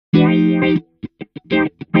Hello,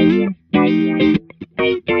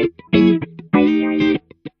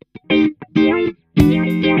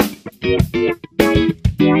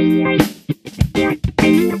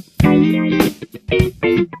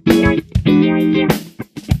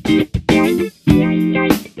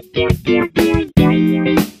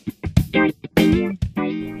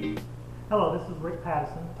 this is Rick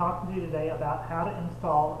Patterson talking to you today about how to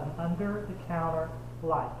install an under-the-counter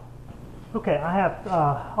light. Okay, I have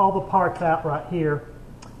all the parts out right here.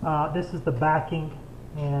 This is the backing,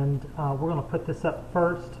 and we're going to put this up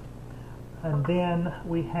first. And then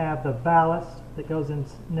we have the ballast that goes in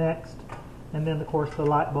next, and then of course the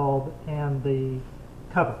light bulb and the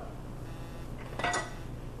cover.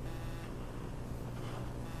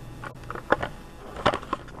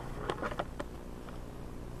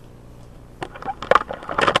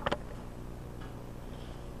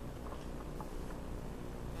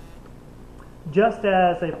 Just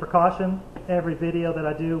as a precaution, every video that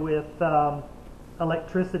I do with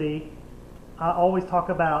electricity, I always talk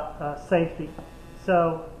about safety.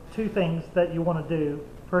 So two things that you want to do.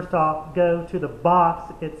 First off, go to the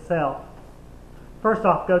box itself. First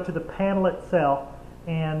off, go to the panel itself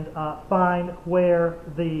and find where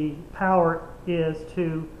the power is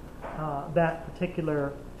to that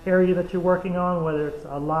particular area that you're working on, whether it's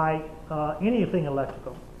a light, anything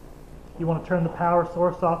electrical. You want to turn the power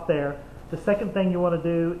source off there. The second thing you want to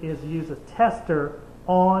do is use a tester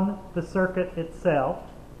on the circuit itself.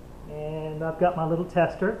 And I've got my little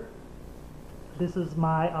tester. This is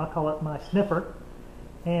my, I'll call it my sniffer.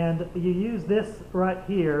 And you use this right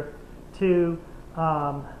here to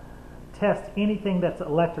test anything that's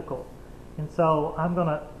electrical. And so I'm going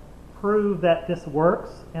to prove that this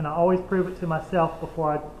works, and I always prove it to myself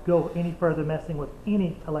before I go any further messing with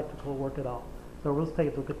any electrical work at all. So let's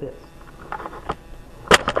take a look at this.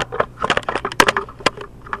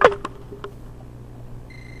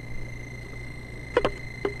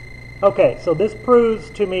 Okay, so this proves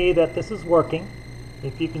to me that this is working.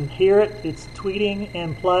 If you can hear it, it's tweeting,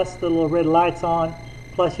 and plus the little red light's on,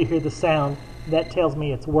 plus you hear the sound. That tells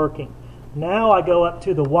me it's working. Now I go up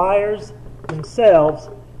to the wires themselves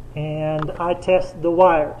and I test the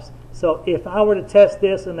wires. So if I were to test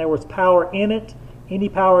this and there was power in it, any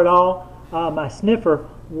power at all, my sniffer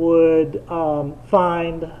would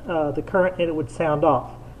find the current and it would sound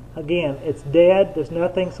off. Again, it's dead, there's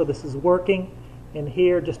nothing, so this is working. And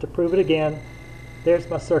here, just to prove it again, there's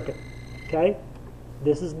my circuit. Okay?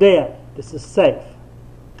 This is dead. This is safe.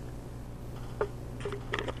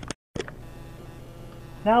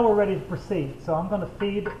 Now we're ready to proceed. So I'm going to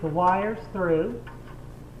feed the wires through.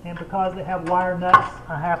 And because they have wire nuts,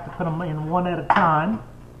 I have to put them in one at a time.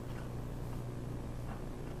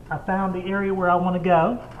 I found the area where I want to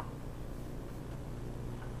go.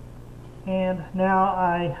 And now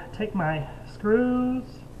I take my screws,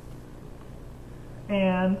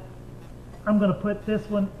 and I'm going to put this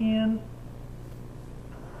one in.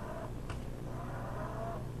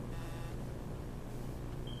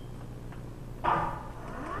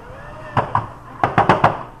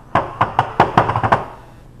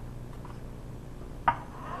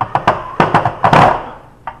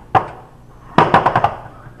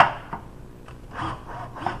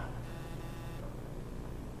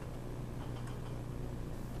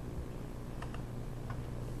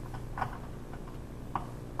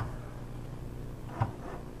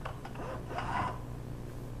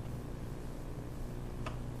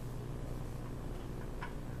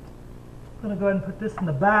 I'm going to go ahead and put this in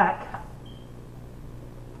the back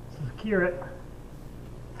to secure it.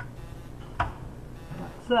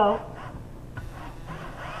 So,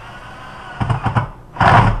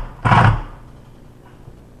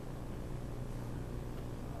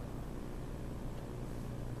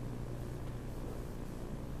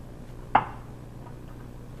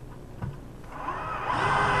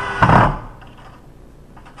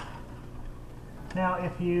 now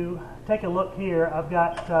if you take a look here, I've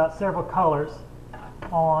got several colors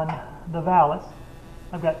on the valance.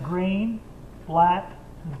 I've got green, black,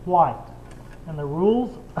 and white. And the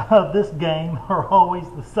rules of this game are always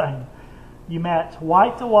the same. You match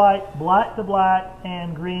white to white, black to black,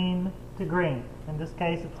 and green to green. In this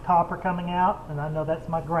case, it's copper coming out, and I know that's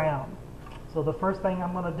my ground. So the first thing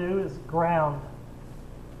I'm going to do is ground.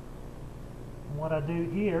 And what I do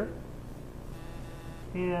here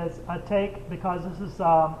is I take, because this is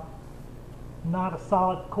not a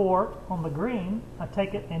solid core on the green, I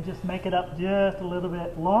take it and just make it up just a little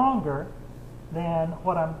bit longer than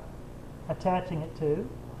what I'm attaching it to.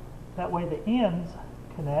 That way the ends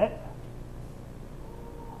connect.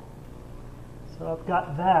 So I've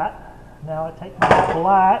got that. Now I take my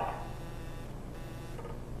black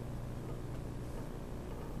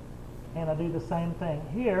And I do the same thing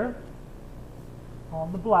here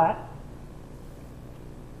on the black.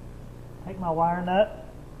 Take my wire nut,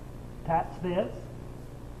 attach this,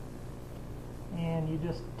 and you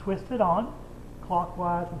just twist it on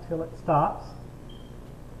clockwise until it stops.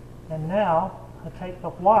 And now I take the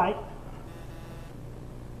white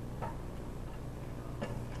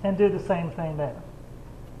and do the same thing there.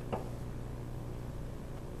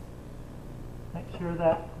 Make sure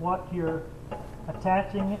that what you're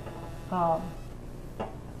attaching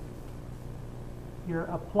your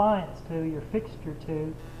appliance to, your fixture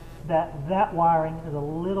to, that wiring is a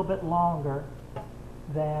little bit longer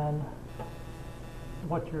than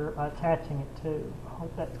what you're attaching it to. I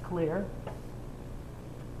hope that's clear.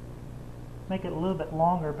 Make it a little bit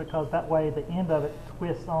longer because that way the end of it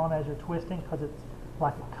twists on as you're twisting, because it's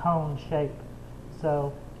like a cone shape.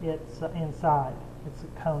 So it's inside, it's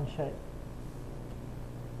a cone shape.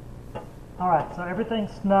 Alright, so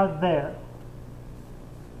everything's snug there.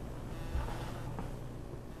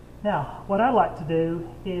 Now, what I like to do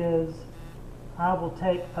is I will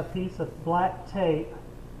take a piece of black tape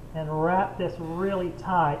and wrap this really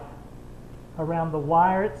tight around the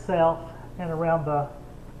wire itself and around the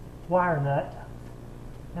wire nut,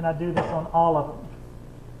 and I do this on all of them.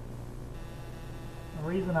 The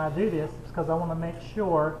reason I do this is because I want to make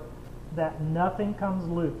sure that nothing comes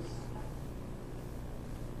loose.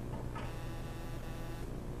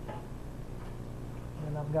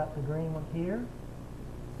 And I've got the green one here.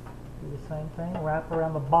 Do the same thing, wrap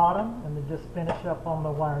around the bottom and then just finish up on the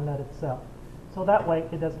wire nut itself. So that way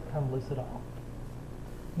it doesn't come loose at all.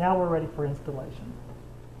 Now we're ready for installation.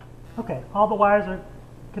 Okay, all the wires are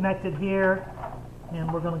connected here,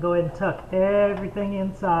 and we're going to go ahead and tuck everything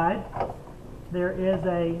inside. There is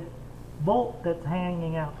a bolt that's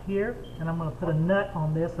hanging out here, and I'm going to put a nut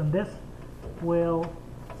on this, and this will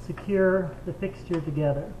secure the fixture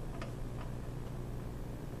together.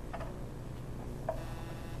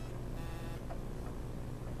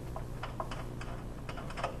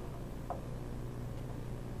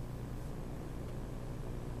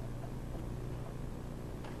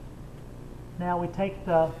 Now we take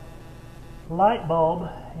the light bulb,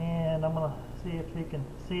 and I'm going to see if you can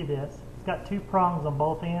see this. It's got two prongs on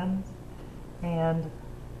both ends, and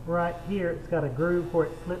right here it's got a groove where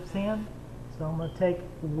it slips in. So I'm going to take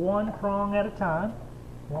one prong at a time,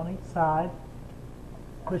 one each side,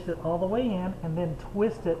 push it all the way in, and then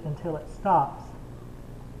twist it until it stops.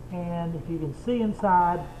 And if you can see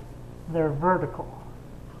inside, they're vertical.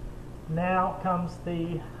 Now comes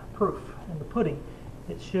the proof and the pudding.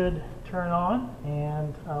 It should turn on,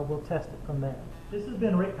 and we'll test it from there. This has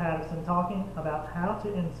been Rick Patterson talking about how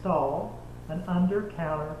to install an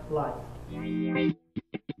under-counter light. Yeah.